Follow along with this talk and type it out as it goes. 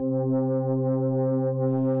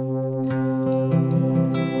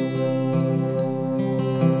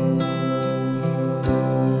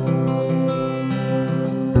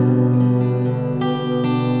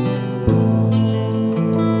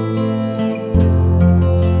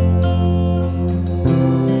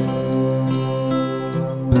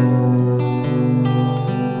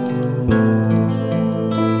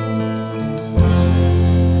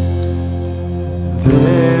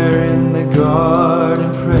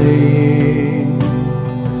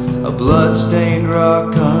blood-stained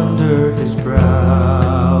rock under his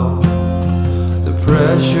brow. The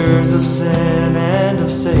pressures of sin and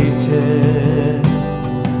of Satan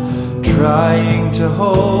trying to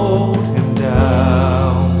hold him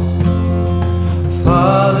down.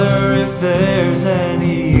 Father, if there's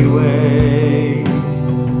any way,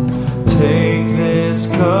 take this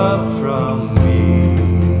cup from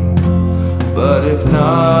me. But if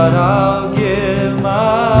not, I'll give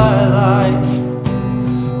my life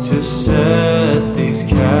to set these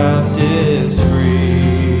captives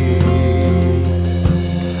free.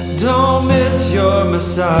 Don't miss your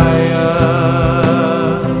Messiah.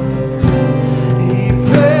 He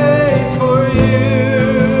prays for you.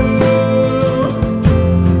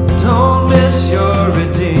 Don't miss your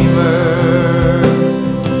Redeemer.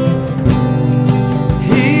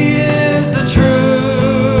 He is the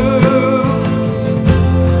truth.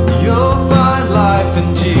 You'll find life in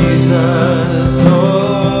Jesus.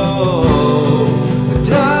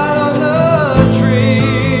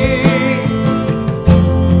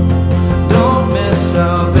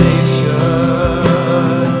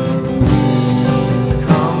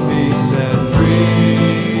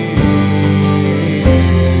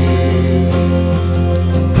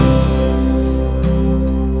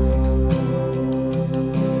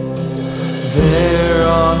 There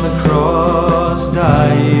on the cross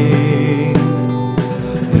dying,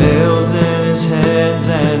 nails in his hands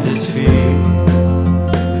and his feet,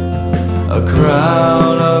 a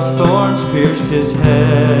crown of thorns pierced his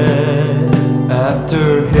head,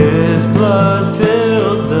 after his blood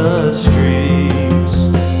filled the streets.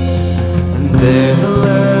 And there the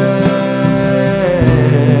Lamb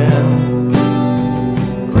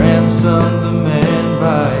ransomed the man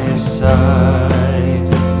by his side.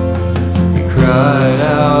 Cried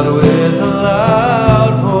out with a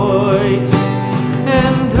loud voice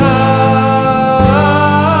and died.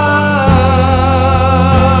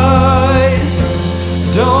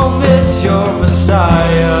 Don't miss your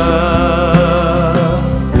Messiah.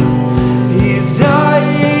 He's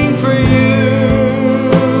dying for you.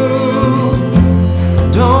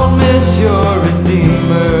 Don't miss your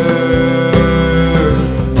Redeemer.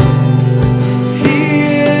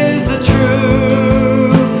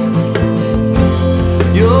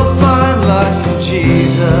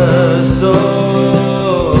 Jesus, oh,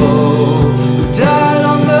 who died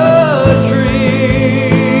on the tree.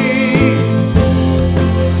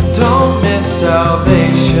 Don't miss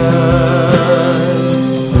salvation.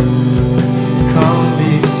 Come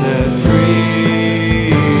be set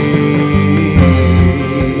free.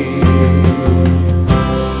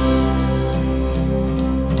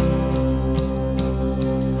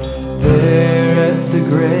 There at the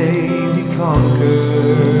grave he conquered,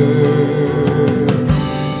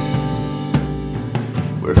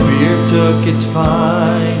 where fear took its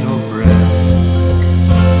final breath.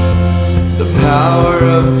 The power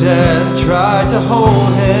of death tried to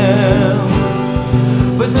hold him,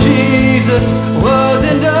 but Jesus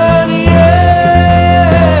wasn't done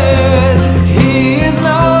yet. He is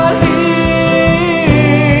not here.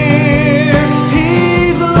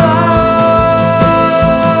 He's alive.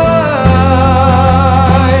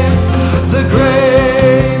 The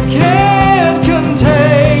grave can't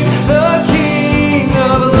contain the King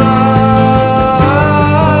of life.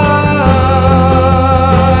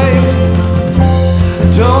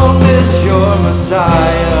 Don't miss your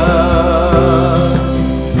Messiah.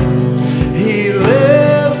 He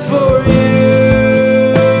lives for you.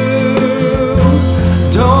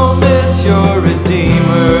 Don't miss your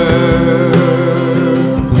Redeemer.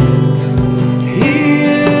 He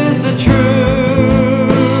is the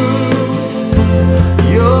truth.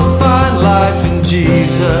 You'll find life in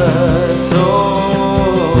Jesus, oh,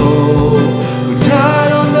 who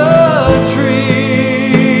died on the tree.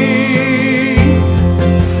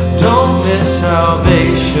 Don't miss salvation.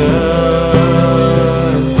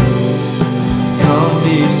 Come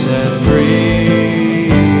be set free.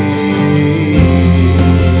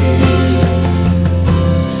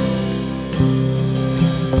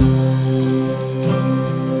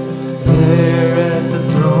 There at the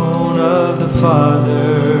throne of the Father,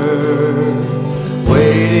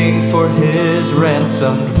 waiting for his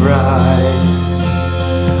ransomed bride,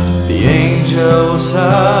 the angel will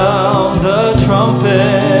sound the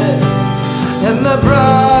trumpet, and the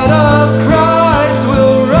bride of Christ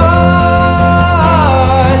will rise,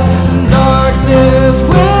 and darkness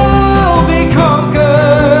will be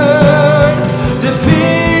conquered,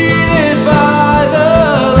 defeated by the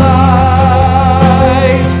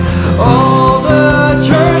light. All the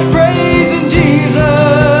church praising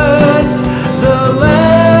Jesus, the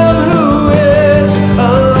Lamb who is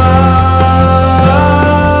alive.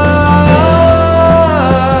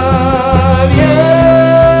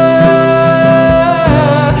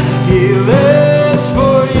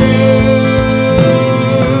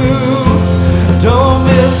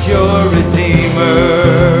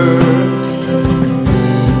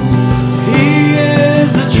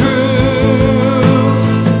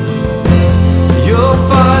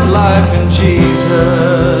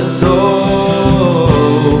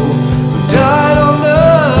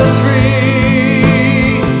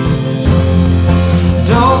 tree.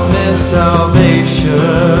 Don't miss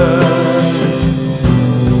salvation.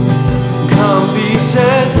 Come be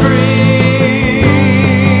set free.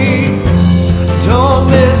 Don't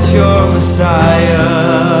miss your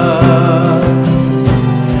Messiah.